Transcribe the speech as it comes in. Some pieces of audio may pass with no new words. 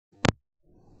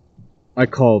I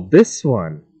call this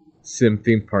one Sim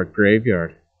Theme Park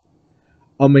Graveyard.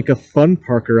 I'll make a fun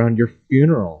park around your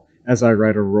funeral as I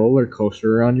ride a roller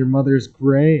coaster around your mother's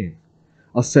grave.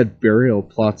 I'll set burial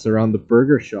plots around the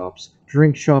burger shops,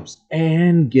 drink shops,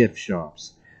 and gift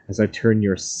shops as I turn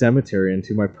your cemetery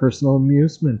into my personal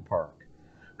amusement park.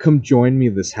 Come join me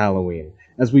this Halloween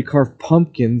as we carve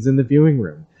pumpkins in the viewing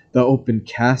room. The open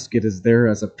casket is there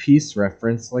as a peace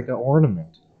reference, like an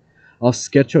ornament. I'll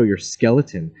sketch out your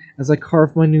skeleton as I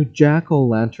carve my new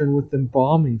jack-o'-lantern with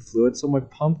embalming fluid so my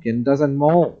pumpkin doesn't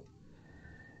mold.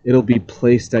 It'll be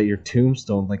placed at your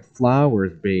tombstone like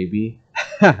flowers, baby.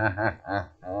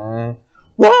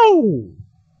 Whoa!